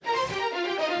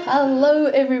Hello,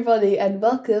 everybody, and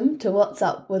welcome to What's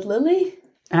Up with Lily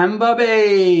and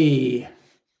Bobby.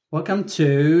 Welcome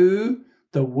to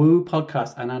the Woo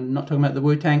podcast, and I'm not talking about the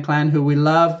Wu-Tang Clan, who we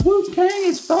love. Wu-Tang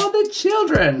is for the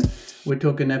children. We're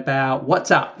talking about What's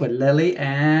Up with Lily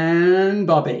and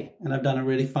Bobby, and I've done a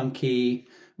really funky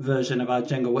version of our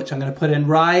jingle, which I'm going to put in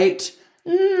right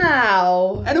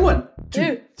now. And 1,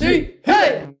 2, 3,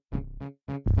 hey!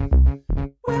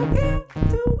 Welcome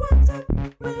to What's Up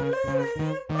with Lily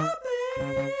and Bobby.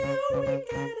 We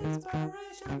get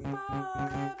inspiration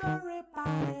for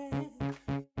everybody.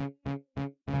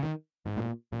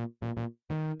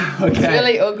 Okay. It's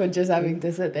really awkward just having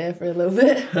to sit there for a little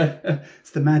bit.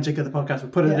 It's the magic of the podcast.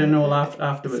 We'll put it in all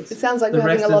afterwards. It sounds like the we're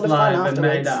having a rest lot is of fun live and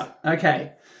afterwards. made up.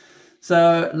 Okay.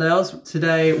 So, Lils,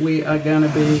 today we are going to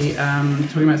be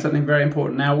talking about something very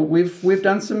important. Now, we've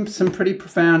done some pretty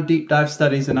profound deep dive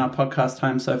studies in our podcast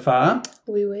time so far.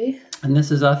 Oui. And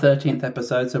this is our 13th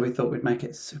episode, so we thought we'd make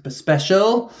it super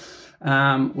special.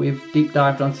 We've deep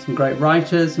dived onto some great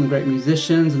writers, some great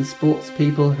musicians and sports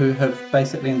people who have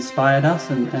basically inspired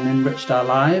us and enriched our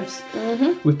lives.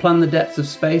 Mm-hmm. We've plumbed the depths of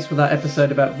space with our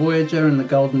episode about Voyager and the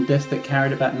golden disc that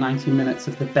carried about 90 minutes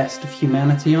of the best of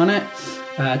humanity on it,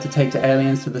 to take to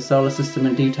aliens to the solar system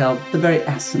and detail the very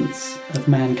essence of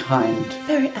mankind.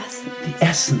 Very essence. The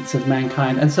essence of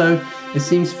mankind. And so it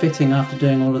seems fitting, after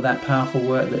doing all of that powerful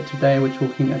work, that today we're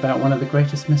talking about one of the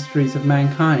greatest mysteries of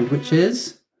mankind, which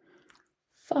is...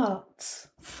 farts.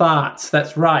 Farts,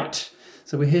 that's right.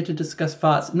 So we're here to discuss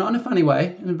farts, not in a funny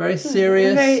way, in a very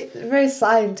serious... Very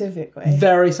scientific way.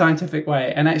 Very scientific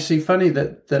way. And actually funny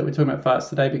that we're talking about farts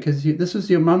today, because this was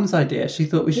your mum's idea. She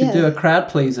thought we should do a crowd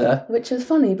pleaser. Which is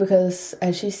funny because,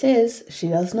 as she says, she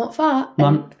does not fart.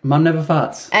 Mum never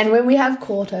farts. And when we have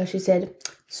caught her, she said,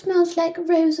 smells like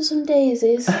roses and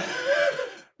daisies.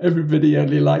 Everybody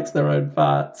only likes their own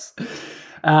farts.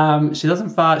 She doesn't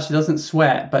fart, she doesn't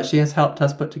sweat, but she has helped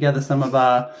us put together some of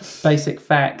our basic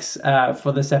facts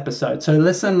for this episode. So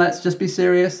listen, let's just be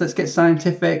serious. Let's get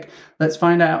scientific. Let's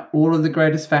find out all of the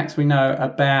greatest facts we know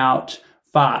about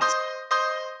farts.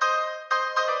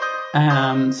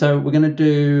 So we're going to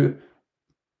do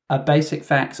a basic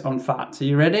facts on farts. Are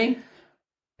you ready?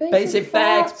 Basic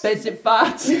facts, basic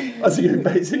farts. I was going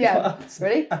basic farts.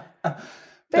 Ready?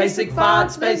 Basic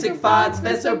farts,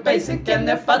 they're so basic and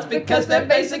they're farts because they're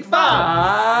basic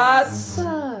farts.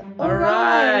 All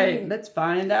right, let's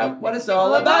find out what it's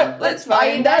all about. Let's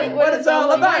find out what it's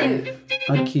all about.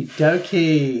 Okie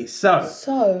dokie.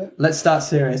 So, let's start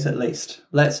serious at least.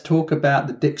 Let's talk about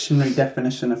the dictionary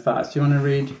definition of farts. Do you want to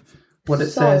read what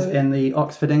it says in the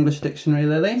Oxford English Dictionary,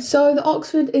 Lily? So, the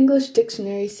Oxford English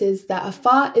Dictionary says that a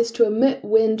fart is to emit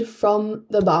wind from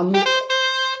the bum.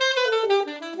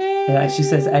 It actually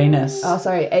says anus. Oh,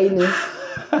 sorry, anus.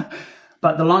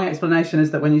 But the long explanation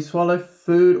is that when you swallow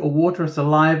food or water or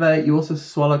saliva, you also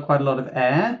swallow quite a lot of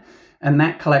air, and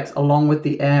that collects along with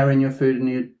the air in your food and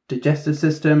your digestive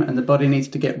system, and the body needs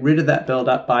to get rid of that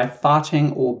buildup by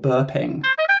farting or burping.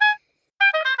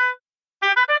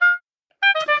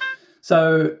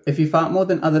 So if you fart more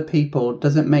than other people,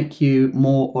 does it make you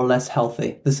more or less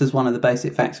healthy? This is one of the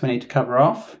basic facts we need to cover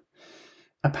off.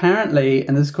 Apparently,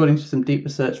 and this is according to some deep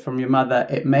research from your mother,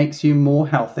 it makes you more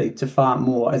healthy to fart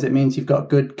more, as it means you've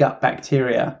got good gut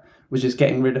bacteria, which is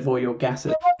getting rid of all your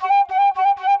gases.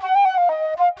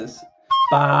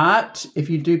 But if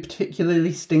you do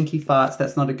particularly stinky farts,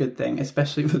 that's not a good thing,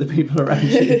 especially for the people around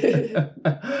you.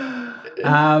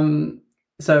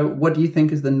 So what do you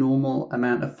think is the normal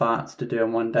amount of farts to do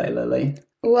in one day, Lily?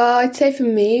 Well, I'd say for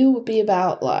me it would be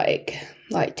about like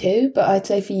 2, but I'd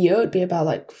say for you it would be about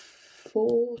like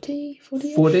 40,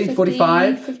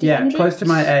 45? 50, yeah, 100. Close to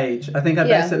my age. I think I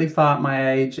basically fart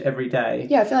my age every day.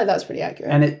 Yeah, I feel like that's pretty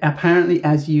accurate. And apparently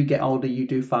as you get older, you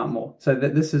do fart more. So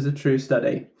this is a true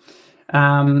study.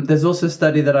 There's also a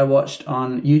study that I watched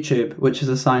on YouTube, which is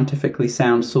a scientifically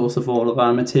sound source of all of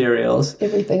our materials.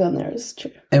 Everything on there is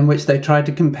true. In which they tried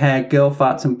to compare girl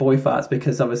farts and boy farts,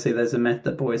 because obviously there's a myth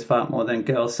that boys fart more than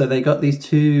girls. So they got these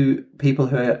two people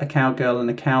who are a cowgirl and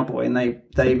a cowboy, and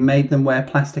they made them wear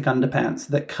plastic underpants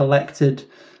that collected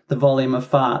the volume of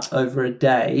farts over a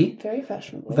day. Very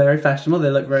fashionable. Very fashionable.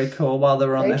 They look very cool while they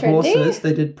were on their horses.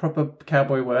 They did proper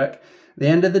cowboy work. At the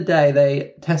end of the day,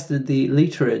 they tested the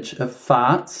literage of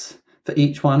farts for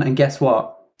each one, and guess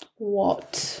what?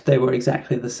 What? They were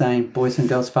exactly the same. Boys and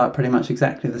girls fart pretty much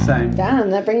exactly the same.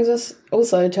 Damn, that brings us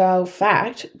also to our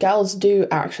fact. Girls do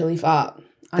actually fart.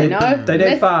 I know. They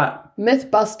do fart. Myth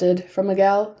busted from a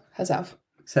girl herself.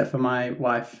 Except for my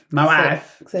wife. My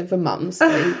wife! Except for mums.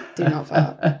 They do not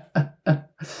fart.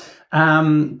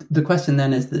 The question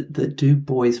then is that do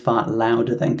boys fart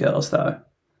louder than girls, though?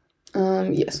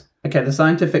 Yes. Okay, the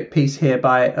scientific piece here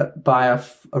by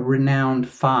a renowned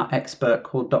fart expert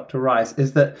called Dr. Rice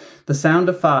is that the sound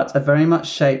of farts are very much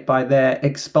shaped by their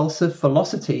expulsive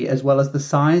velocity as well as the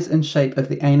size and shape of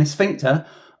the anus sphincter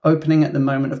opening at the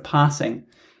moment of passing.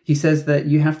 He says that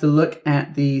you have to look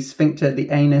at the sphincter,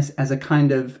 the anus, as a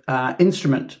kind of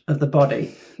instrument of the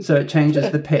body. So it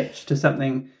changes the pitch to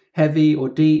something heavy or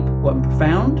deep or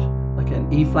profound, like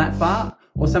an E-flat fart,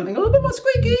 or something a little bit more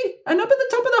squeaky and up at the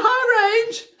top of the high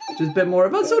range, which is a bit more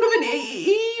of a sort of an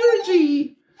E or a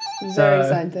G. Very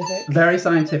scientific. Very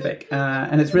scientific.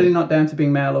 And it's really not down to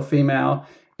being male or female.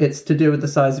 It's to do with the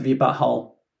size of your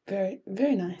butthole. Very,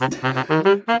 very nice. So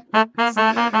in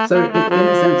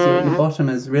a sense, your bottom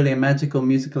is really a magical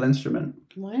musical instrument.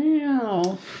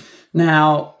 Wow.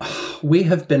 Now, we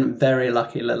have been very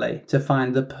lucky, Lily, to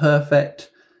find the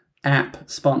perfect app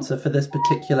sponsor for this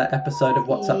particular episode of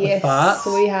What's Up with Farts.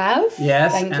 Yes, we have.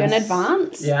 Yes. Thank you in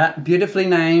advance. Yeah, beautifully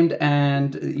named,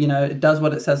 and, it does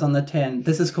what it says on the tin.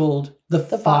 This is called the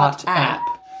Fart app.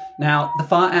 Now, the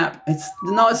fart app, it's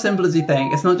not as simple as you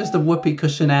think. It's not just a whoopee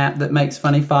cushion app that makes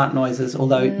funny fart noises,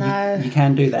 although you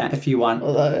can do that if you want.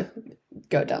 Although,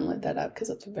 go download that app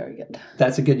because it's very good.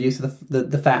 That's a good use of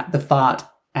the fart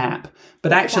app.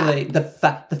 But actually, the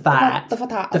fart app.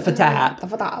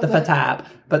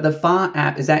 But the fart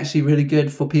app is actually really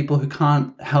good for people who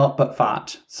can't help but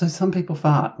fart. So some people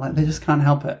fart, like they just can't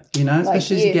help it,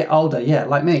 especially as you get older. Yeah,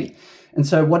 like me. And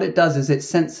so what it does is it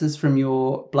senses from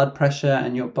your blood pressure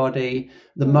and your body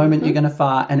the moment you're going to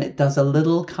fart, and it does a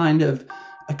kind of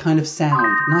sound,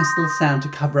 a nice little sound to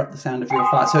cover up the sound of your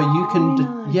fart. So you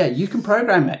can, you can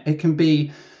program it. It can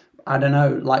be, I don't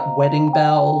know, like wedding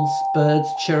bells, birds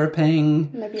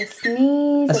chirruping. Maybe a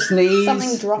sneeze. A sneeze.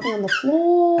 Something dropping on the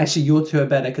floor. Actually, your two are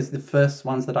better because the first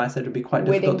ones that I said would be quite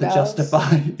difficult to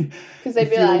justify. Because they'd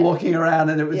be you were walking around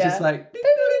and it was just like...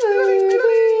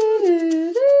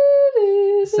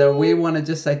 So we want to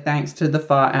just say thanks to the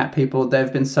Fart app people.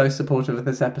 They've been so supportive of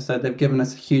this episode. They've given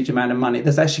us a huge amount of money.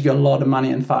 There's actually a lot of money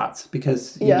in farts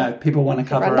because, people want to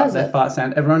cover up their fart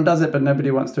sound. Everyone does it, but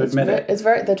nobody wants to admit it.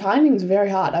 The timing's very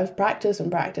hard. I've practiced,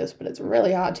 but it's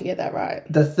really hard to get that right.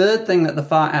 The third thing that the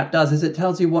Fart app does is it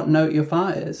tells you what note your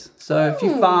fart is. So if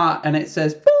you fart and it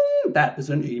says, boom, that is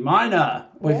an E minor.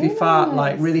 Or if you fart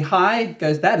like really high, it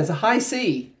goes, that is a high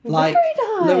C. Like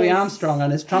Louis Armstrong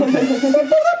on his trumpet.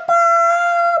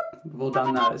 We've all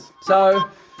done those. So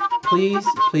please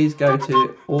go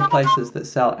to all places that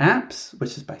sell apps,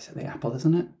 which is basically Apple,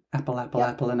 isn't it? Apple, and Apple.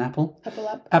 Apple, and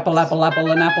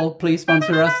Apple. Please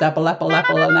sponsor us. Apple,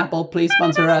 and Apple. Please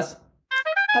sponsor us.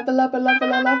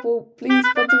 Apple, please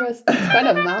sponsor us. It's quite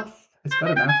a mouth. It's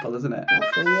quite a mouthful, isn't it?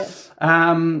 Mouthful,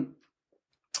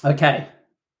 yeah. Okay.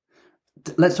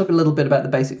 Let's talk a little bit about the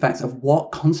basic facts of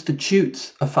what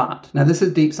constitutes a fart. Now, this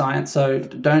is deep science, so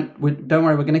don't worry.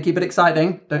 We're going to keep it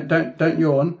exciting. Don't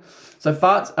yawn. So,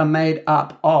 farts are made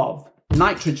up of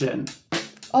nitrogen,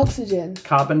 oxygen,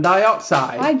 carbon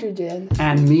dioxide, hydrogen,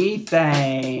 and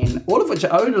methane, all of which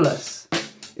are odorless.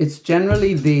 It's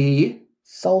generally the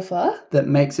sulfur that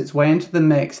makes its way into the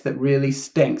mix that really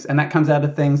stinks, and that comes out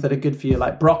of things that are good for you,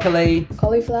 like broccoli,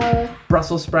 cauliflower,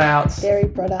 Brussels sprouts, dairy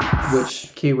products,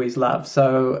 which Kiwis love.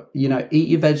 So, eat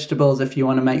your vegetables if you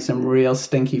want to make some real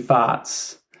stinky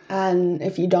farts. And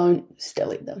if you don't,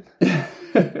 still eat them.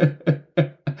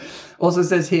 Also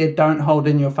says here, don't hold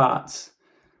in your farts.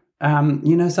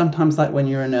 Sometimes like when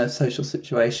you're in a social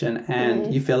situation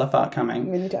and you feel a fart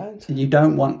coming, you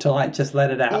don't want to just let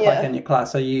it out like in your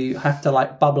class. So you have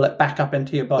to bubble it back up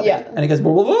into your body. Yeah. And it goes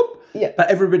whoop, whoop, whoop. Yeah.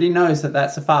 But everybody knows that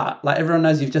that's a fart. Like everyone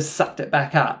knows you've just sucked it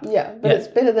back up. Yeah. But it's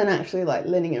better than actually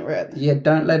letting it rip. Yeah.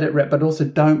 Don't let it rip. But also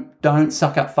don't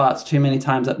suck up farts too many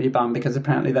times up your bum because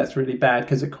apparently that's really bad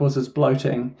because it causes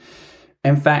bloating.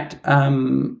 In fact,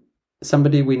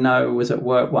 somebody we know was at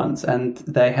work once and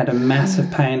they had a massive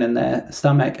pain in their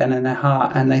stomach and in their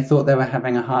heart and they thought they were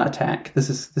having a heart attack. This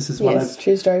is one of...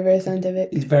 true story, very scientific.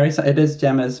 It is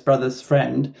Gemma's brother's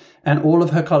friend, and all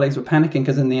of her colleagues were panicking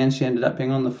because in the end she ended up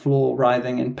being on the floor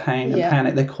writhing in pain and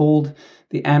panic. They called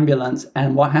the ambulance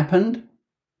and what happened?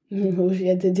 All she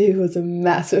had to do was a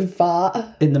massive fart.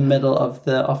 In the middle of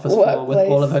the office floor with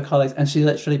all of her colleagues, and she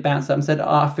literally bounced up and said,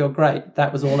 I feel great.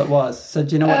 That was all it was. So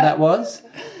do you know what that was?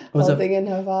 Holding in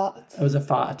her fart. It was a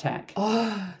fart attack.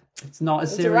 Oh, it's not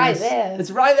as serious. It's right there. It's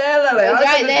right there, Lily. It's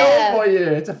right there for you.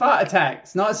 It's a fart attack.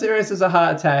 It's not as serious as a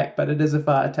heart attack, but it is a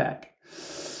fart attack.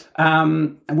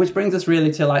 Which brings us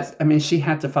really to she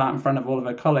had to fart in front of all of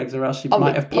her colleagues, or else she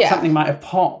might have something might have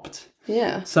popped.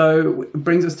 Yeah. So it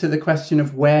brings us to the question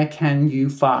of where can you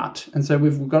fart? And so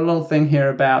we've got a little thing here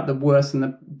about the worst and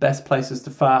the best places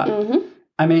to fart. Mm-hmm.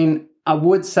 I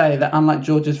would say that unlike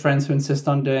George's friends who insist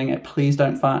on doing it, please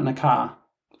don't fart in a car.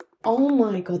 Oh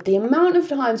my God, the amount of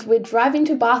times we're driving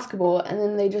to basketball and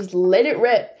then they just let it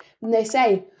rip and they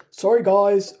say, sorry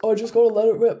guys, I just gotta let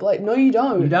it rip. Like, no you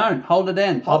don't. You don't. Hold it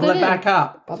in. Bubble it back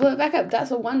up. Bubble it back up.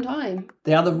 That's a one time.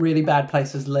 The other really bad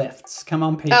place is lifts. Come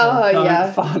on, people. Oh, don't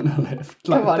yeah. fart in a lift.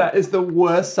 Like, Come on. that is the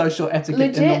worst social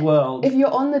etiquette in the world. If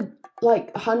you're on the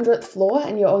 100th floor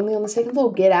and you're only on the second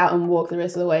floor, get out and walk the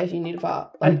rest of the way if you need to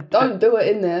fart. Like, don't do it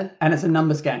in there. And it's a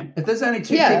numbers game. If there's only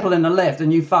 2 people in the lift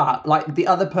and you fart, like, the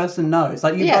other person knows.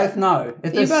 Like, you both know.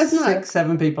 If there's 6,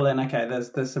 7 people in, okay,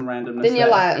 there's some randomness then you're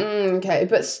there. like, okay,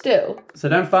 but still. So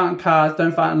don't fart in cars,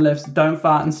 don't fart in lifts, don't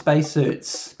fart in spacesuits.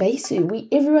 Spacesuit.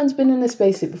 Everyone's been in a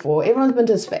spacesuit before. Everyone's been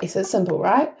to space. It's simple,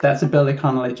 right? That's a Billy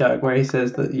Connolly joke where he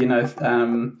says that,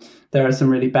 there are some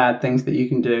really bad things that you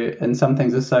can do, and some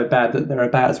things are so bad that they're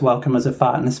about as welcome as a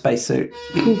fart in a spacesuit.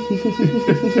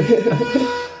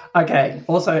 Okay,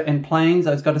 also in planes,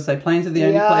 I was got to say, planes are the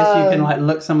only place you can like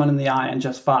look someone in the eye and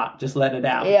just fart, just let it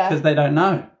out, because they don't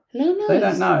know. No. They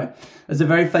don't know. There's a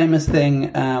very famous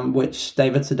thing, which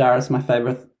David Sedaris, my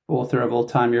favourite author of all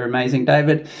time, you're amazing,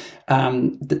 David,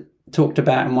 talked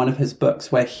about in one of his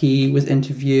books where he was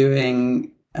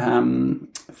interviewing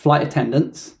flight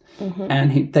attendants. Mm-hmm.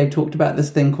 And they talked about this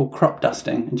thing called crop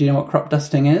dusting. Do you know what crop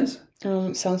dusting is?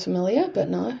 Sounds familiar, but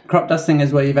no. Crop dusting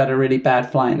is where you've had a really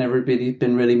bad flight and everybody's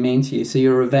been really mean to you. So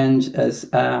your revenge as,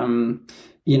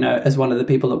 as one of the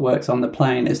people that works on the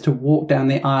plane is to walk down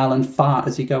the aisle and fart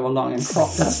as you go along and crop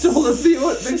dust all of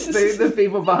the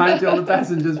people behind you, all the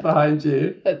passengers behind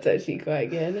you. That's actually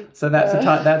quite good. So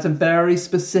that's a very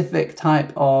specific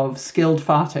type of skilled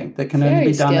farting that can only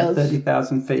be done at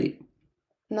 30,000 feet.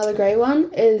 Another great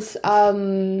one is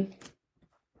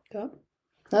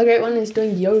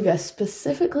doing yoga,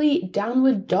 specifically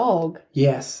downward dog.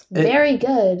 Yes. Very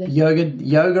good.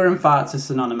 Yoga and farts are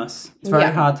synonymous. It's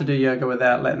very hard to do yoga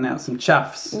without letting out some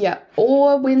chuffs. Yeah.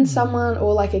 Or when someone,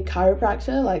 or like a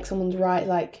chiropractor, like someone's right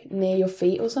like near your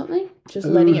feet or something, just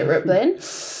letting it rip then.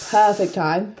 Perfect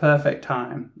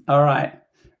time. All right.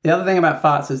 The other thing about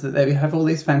farts is that they have all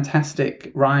these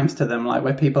fantastic rhymes to them, like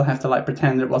where people have to like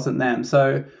pretend it wasn't them.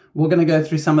 So we're going to go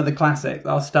through some of the classics.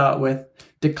 I'll start with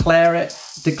declare it,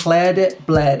 declared it,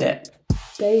 blared it.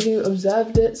 They who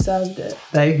observed it, served it.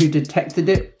 They who detected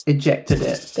it, ejected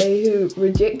it. They who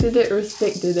rejected it,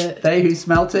 respected it. They who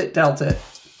smelt it, dealt it.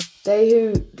 They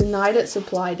who denied it,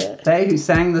 supplied it. They who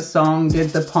sang the song, did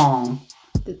the pong.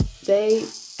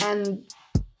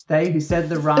 They who said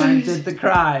the rhyme did the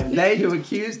crime. They who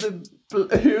accused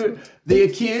the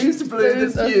accused blew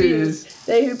the fuse.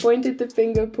 They who pointed the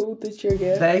finger pulled the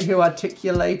trigger. They who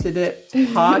articulated it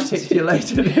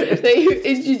articulated it. They who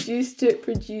introduced it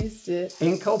produced it.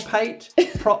 Inculpate,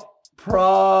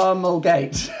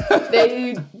 promulgate.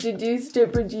 They who deduced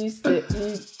it produced it.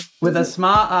 With a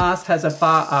smart ass has a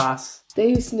far ass. They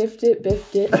who sniffed it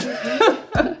biffed it.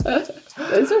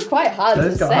 Those are quite hard to say.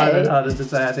 Those got harder and harder to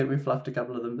say. I think we fluffed a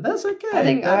couple of them, but that's okay. I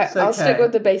think I'll stick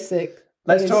with the basic.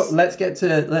 Let's get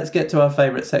to our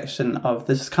favourite section of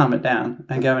this. Just calm it down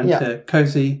and go into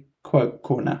cozy quote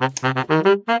corner.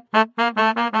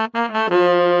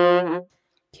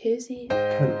 Cozy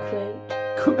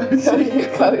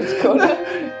quote corner.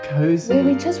 Cozy. Where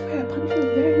we just wear a bunch of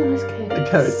very nice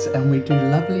coats and we do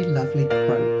lovely, lovely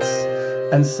quotes.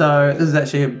 And so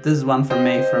this is one from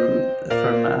me from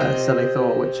Silly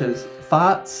Thought, which is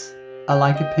farts are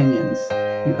like opinions.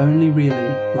 You only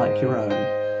really like your own.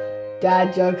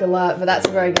 Dad joke alert, but that's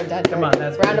a very good dad joke. Come on,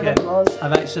 that's round of applause.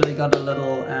 I've actually got a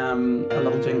little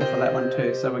jingle for that one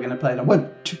too, so we're going to play it. 1,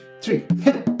 2, 3,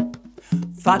 hit it.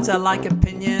 Farts are like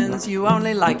opinions, you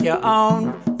only like your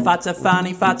own. Farts are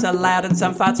funny, farts are loud, and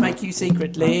some farts make you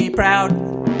secretly proud.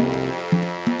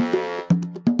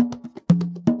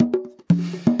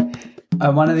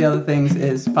 One of the other things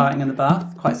is farting in the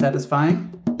bath, quite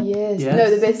satisfying. Yes. No,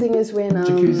 the best thing is when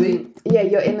jacuzzi. Yeah,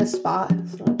 you're in a spa.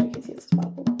 It's not a jacuzzi, it's a spa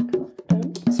pool.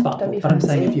 Sparkle, but I'm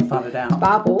saying if you fart it out.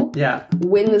 Sparkle. Yeah.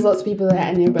 When there's lots of people there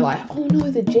and you'll be like, oh no,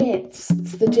 the jets.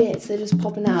 It's the jets. They're just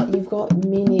popping out. You've got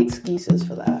many excuses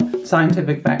for that.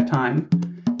 Scientific fact time.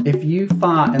 If you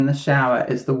fart in the shower,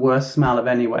 it's the worst smell of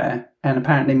anywhere. And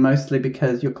apparently mostly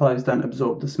because your clothes don't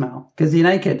absorb the smell. Because you're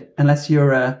naked, unless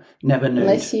you're a never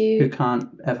nude who can't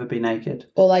ever be naked.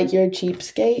 Or like you're a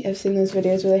cheapskate. I've seen those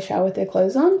videos where they shower with their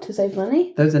clothes on to save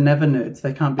money. Those are never nudes.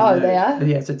 They can't be nude. Oh, they are?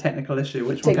 Yeah, it's a technical issue,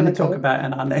 which we're going to talk about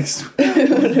in our next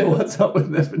What's Up with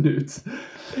Never Nudes.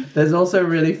 There's also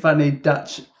really funny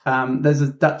Dutch There's a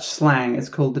Dutch slang. It's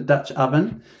called the Dutch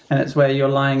oven, and it's where you're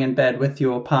lying in bed with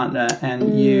your partner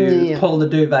and you pull the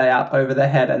duvet up over their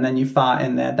head and then you fart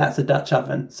in there. That's a Dutch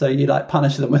oven. So you like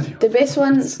punish them with your The best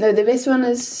one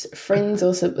is friends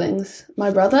or siblings.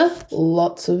 My brother,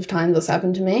 lots of times this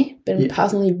happened to me. Been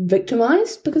personally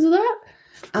victimized because of that.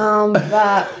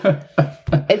 But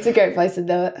it's a great place to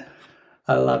do it.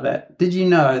 I love it. Did you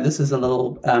know, this is a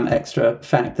little extra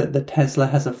fact, that the Tesla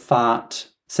has a fart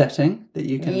setting that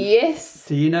you can... Yes.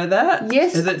 Do you know that?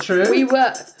 Yes. Is it true? We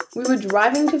were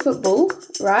driving to football,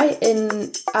 right?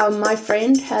 And my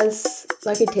friend has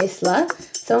like a Tesla.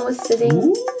 Someone was sitting...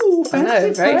 Ooh, fancy. I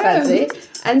know, very friend. fancy.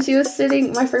 And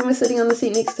my friend was sitting on the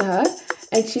seat next to her,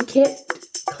 and she kept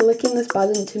clicking this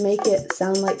button to make it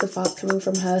sound like the fart coming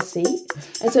from her seat.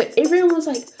 And so everyone was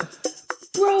like,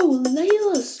 bro,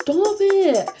 Layla, stop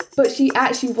it. But she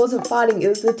actually wasn't farting. It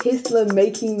was the Tesla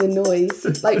making the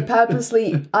noise, like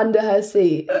purposely under her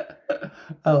seat.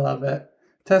 I love it.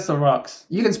 Tesla rocks.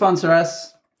 You can sponsor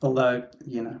us, although,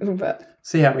 But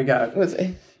see how we go. we'll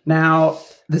see. Now,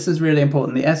 this is really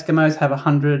important. The Eskimos have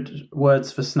 100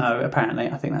 words for snow, apparently.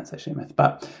 I think that's actually a myth,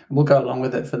 but we'll go along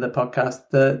with it for the podcast.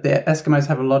 The Eskimos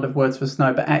have a lot of words for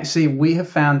snow, but actually we have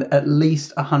found at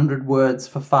least 100 words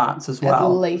for farts as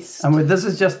well. At least. And this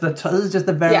is just the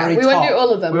very top. We won't do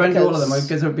all of them. We won't do all of them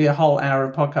because it would be a whole hour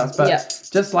of podcast. But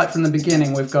just like from the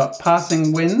beginning, we've got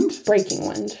passing wind. Breaking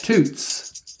wind.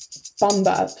 Toots. Bum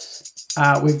bubs.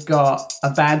 We've got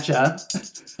a badger.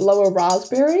 Blow a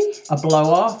raspberry. A blow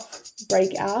off.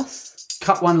 Break ass.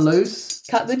 Cut one loose.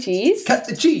 Cut the cheese. Cut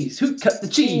the cheese. Who cut the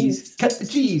cheese? Cut the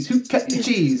cheese. Who cut the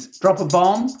cheese? Drop a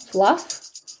bomb. Fluff.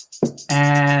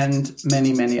 And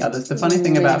many, many others. The funny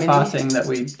thing about farting that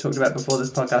we talked about before this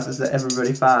podcast is that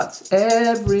everybody farts.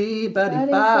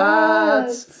 Everybody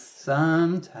farts.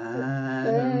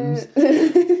 Sometimes.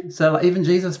 So like, even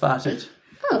Jesus farted.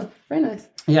 Oh, very nice.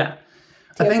 Yeah.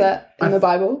 Do you have that in the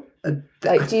Bible?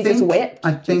 Like Jesus wept?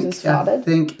 Jesus farted? I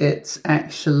think it's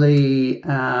actually,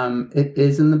 it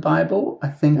is in the Bible. I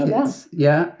think it's,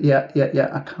 yeah.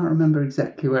 I can't remember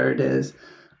exactly where it is.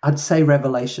 I'd say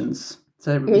Revelations.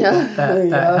 So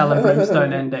that hell and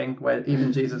brimstone ending where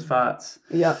even Jesus farts.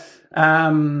 Yeah.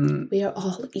 We are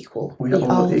all equal. We are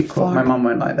all equal. My mum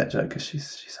won't like that joke because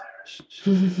she's Irish.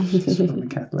 She's from a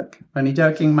Catholic. Only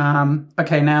joking, Mum.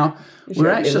 Okay, now we're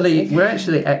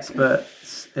actually experts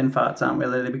in farts, aren't we,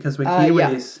 Lily? Because we're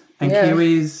Kiwis, and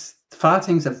Kiwis,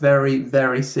 farting's a very,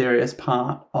 very serious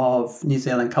part of New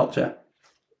Zealand culture.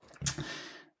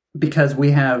 Because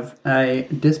we have a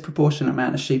disproportionate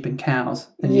amount of sheep and cows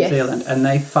in New Zealand, and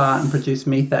they fart and produce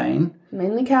methane.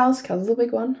 Mainly cows. Cows are the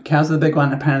big one. Cows are the big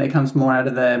one. Apparently it comes more out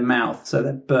of their mouth, so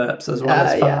they're burps as well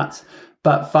as farts.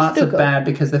 But farts are bad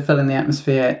because they're filling the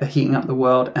atmosphere, they're heating up the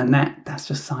world, and that's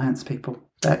just science, people.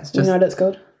 That's just... You know what it's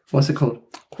called? What's it called?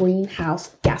 Greenhouse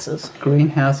gases.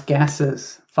 Greenhouse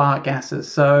gases. Fart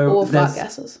gases. Or fart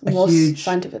gases.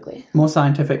 Scientifically,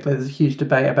 there's a huge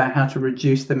debate about how to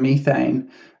reduce the methane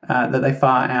that they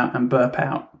fart out and burp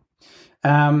out.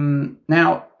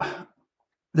 Now,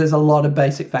 there's a lot of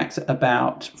basic facts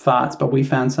about farts, but we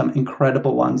found some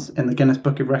incredible ones in the Guinness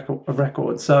Book of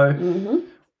Records. So,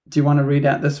 do you want to read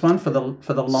out this one for the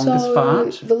longest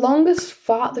fart? The longest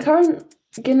fart, the current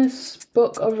Guinness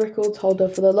Book of Records holder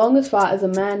for the longest fart is a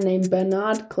man named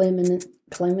Bernard Clemens?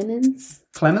 Bernard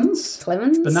Clemens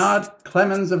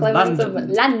of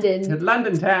London. At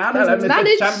London town. Hello,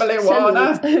 Mr. Chamberlain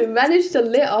Warner. Who managed to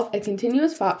let off a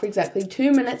continuous fart for exactly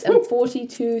 2 minutes and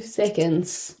 42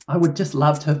 seconds. I would just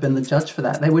love to have been the judge for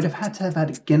that. They would have had to have had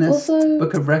a Guinness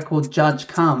Book of Record judge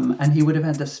come, and he would have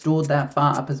had to store that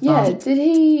fart up his bum. Yeah,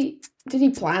 did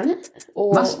he plan it?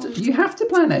 Or you have to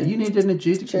plan it. You need an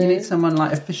adjudicator. You need someone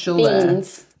like official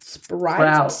Beans. there.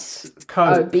 Sprouts.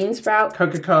 Coke. Bean sprout.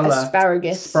 Coca-Cola.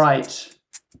 Asparagus. Sprite.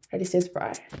 I already said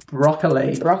Sprite.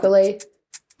 Broccoli. What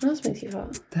else makes you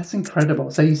fart? That's incredible.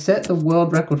 So he set the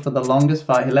world record for the longest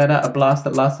fart. He let out a blast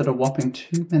that lasted a whopping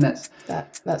 2 minutes.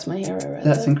 That's my hero right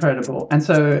That's there. incredible. And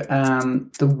so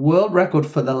the world record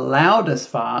for the loudest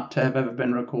fart to have ever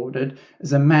been recorded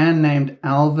is a man named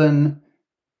Alvin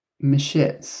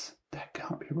Mischitz. That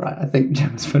can't be right. I think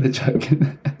Jim's put a joke in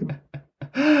there.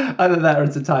 Either that or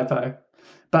it's a typo.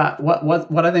 But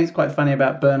what I think is quite funny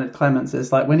about Bernard Clemens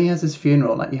is like when he has his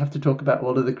funeral, like you have to talk about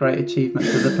all of the great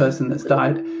achievements of the person that's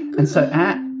died. And so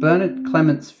at Bernard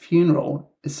Clemens' funeral,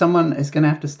 someone is going to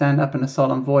have to stand up in a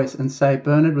solemn voice and say,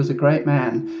 Bernard was a great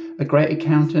man, a great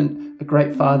accountant, a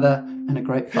great father, and a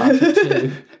great father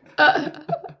too.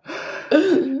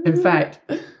 In fact,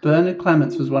 Bernard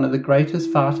Clemens was one of the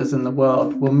greatest farters in the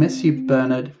world. We'll miss you,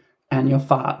 Bernard, and your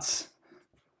farts.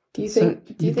 Do you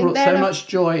think? Do you think brought so much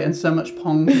joy and so much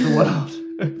pong to the world?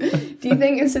 Do you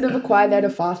think instead of a choir, they had a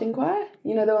farting choir?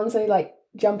 You know, the ones they like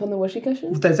jump on the whoopee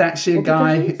cushions? There's actually a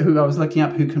guy who I was looking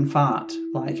up who can fart,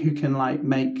 like who can like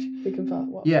make. Who can fart?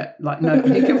 What? Yeah, like no,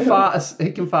 he can fart.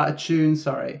 He can fart a tune.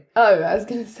 Sorry. Oh, I was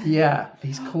gonna say. Yeah,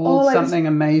 he's called like something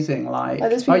amazing. Like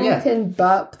there's people who can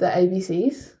burp the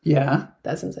ABCs. Yeah.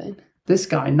 That's insane. This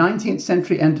guy, 19th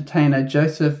century entertainer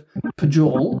Joseph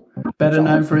Pujol, better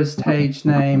known for his stage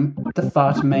name, the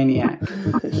Fart Maniac.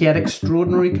 He had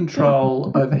extraordinary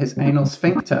control over his anal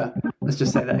sphincter. Let's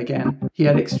just say that again. He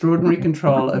had extraordinary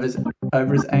control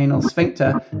over his anal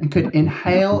sphincter and could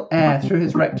inhale air through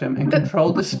his rectum and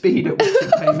control the speed at which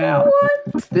it came out.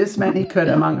 What? This meant he could,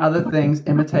 among other things,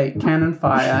 imitate cannon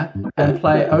fire and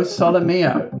play O Sole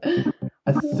Mio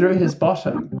through his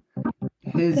bottom.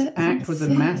 His act was a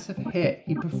massive hit.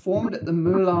 He performed at the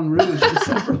Moulin Rouge for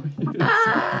several years.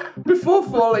 Before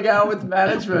falling out with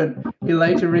management, he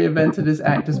later reinvented his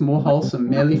act as more wholesome,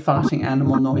 merely farting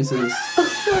animal noises.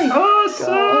 Oh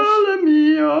Sole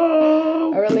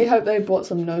Mio! I really hope they bought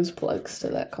some nose plugs to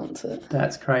that concert.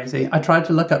 That's crazy. I tried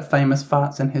to look up famous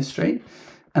farts in history,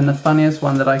 and the funniest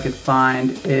one that I could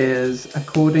find is,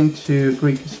 according to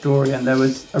Greek historian, there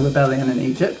was a rebellion in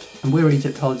Egypt. And we're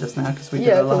Egyptologists now because we did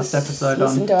our last episode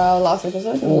listen to our last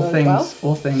episode.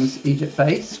 all things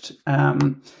Egypt-based.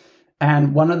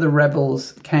 And one of the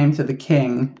rebels came to the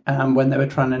king when they were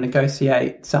trying to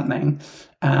negotiate something.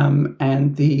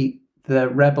 And the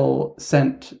rebel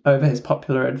sent over his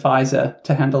popular advisor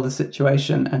to handle the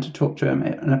situation and to talk to him.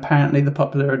 And apparently the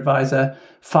popular advisor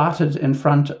farted in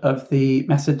front of the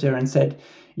messenger and said,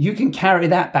 "You can carry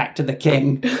that back to the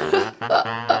king."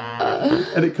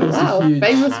 And it caused a huge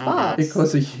famous farts. It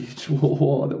caused a huge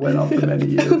war that went on for many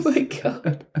years. Oh my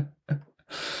god.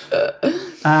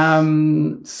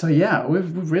 So yeah,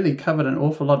 we've really covered an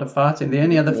awful lot of farting. The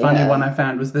only other funny one I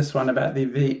found was this one about the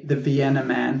Vienna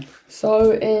man.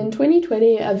 So in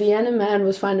 2020, a Vienna man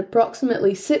was fined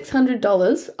approximately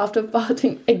 $600 after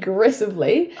farting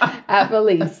aggressively at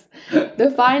police. The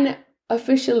fine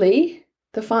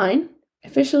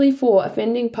officially for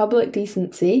offending public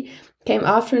decency came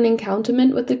after an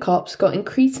encounterment with the cops got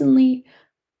increasingly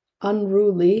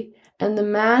unruly, and the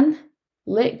man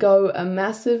let go a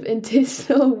massive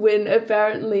intestinal win,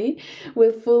 apparently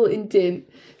with full intent.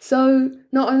 So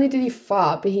not only did he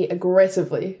fart, but he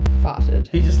aggressively farted.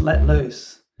 He just let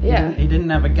loose. Yeah. He didn't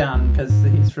have a gun because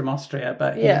he's from Austria,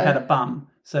 but he had a bum.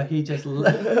 So he just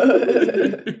let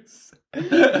loose.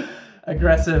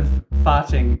 Aggressive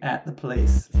farting at the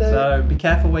police. So be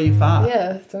careful where you fart.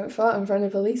 Yeah, don't fart in front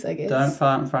of police, I guess. Don't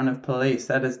fart in front of police.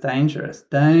 That is dangerous.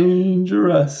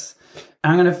 Dangerous.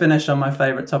 I'm going to finish on my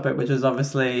favourite topic, which is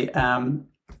obviously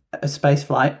a space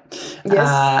flight.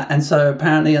 Yes. And so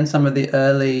apparently in some of the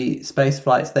early space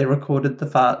flights, they recorded the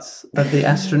farts of the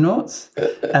astronauts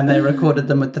and they recorded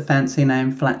them with the fancy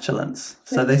name flatulence.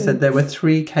 So they said there were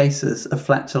 3 cases of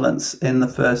flatulence in the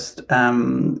first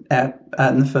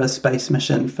space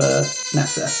mission for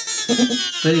NASA.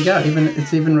 There you go.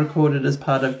 It's even recorded as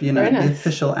part of, the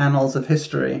official annals of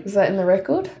history. Is that in the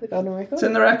record? The golden record? It's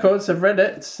in the records. I've read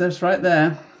it. It's right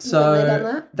there.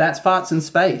 So that's farts in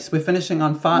space. We're finishing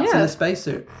on farts in a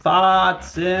spacesuit.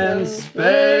 Farts in space.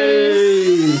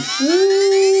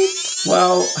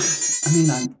 Well,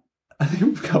 I think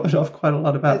we've covered off quite a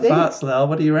lot about farts, Lel.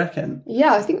 What do you reckon?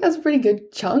 Yeah, I think that's a pretty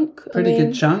good chunk.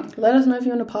 Good chunk. Let us know if you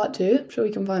want a part 2. I'm sure we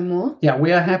can find more. Yeah,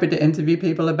 we are happy to interview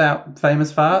people about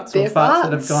famous farts or farts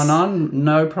that have gone on.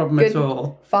 No problem at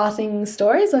all. Farting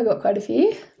stories. I got quite a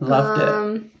few. Loved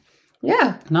it.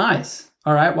 Yeah. Nice.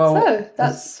 All right, well... So,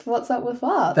 that's What's Up with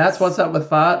Farts. That's What's Up with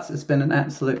Farts. It's been an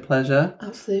absolute pleasure.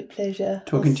 Absolute pleasure.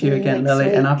 Talking to you again,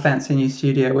 Lily, in our fancy new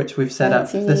studio, which we've set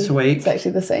up this week. It's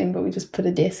actually the same, but we just put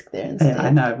a desk there instead. Yeah, I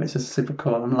know, which is super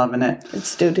cool. I'm loving it. It's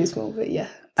still too small, but yeah.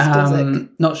 Still sick.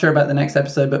 Not sure about the next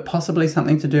episode, but possibly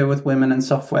something to do with women and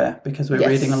software, because we're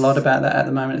reading a lot about that at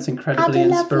the moment. It's incredibly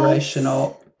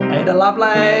inspirational. Ada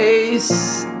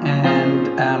Lovelace and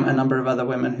a number of other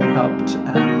women who helped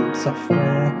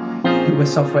who were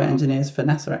software engineers for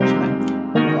NASA, actually.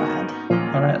 Glad.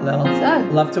 All right, Lil. So.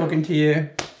 Love talking to you.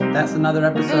 That's another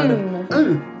episode of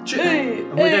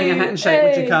We're doing a handshake,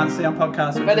 which you can't see on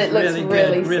podcast, but it looks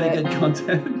really good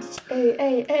content.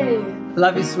 Hey.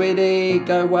 Love you, sweetie.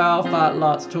 Go well, fart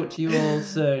lots. Talk to you all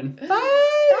soon. Bye.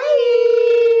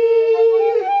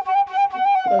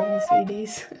 Love you,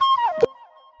 sweeties.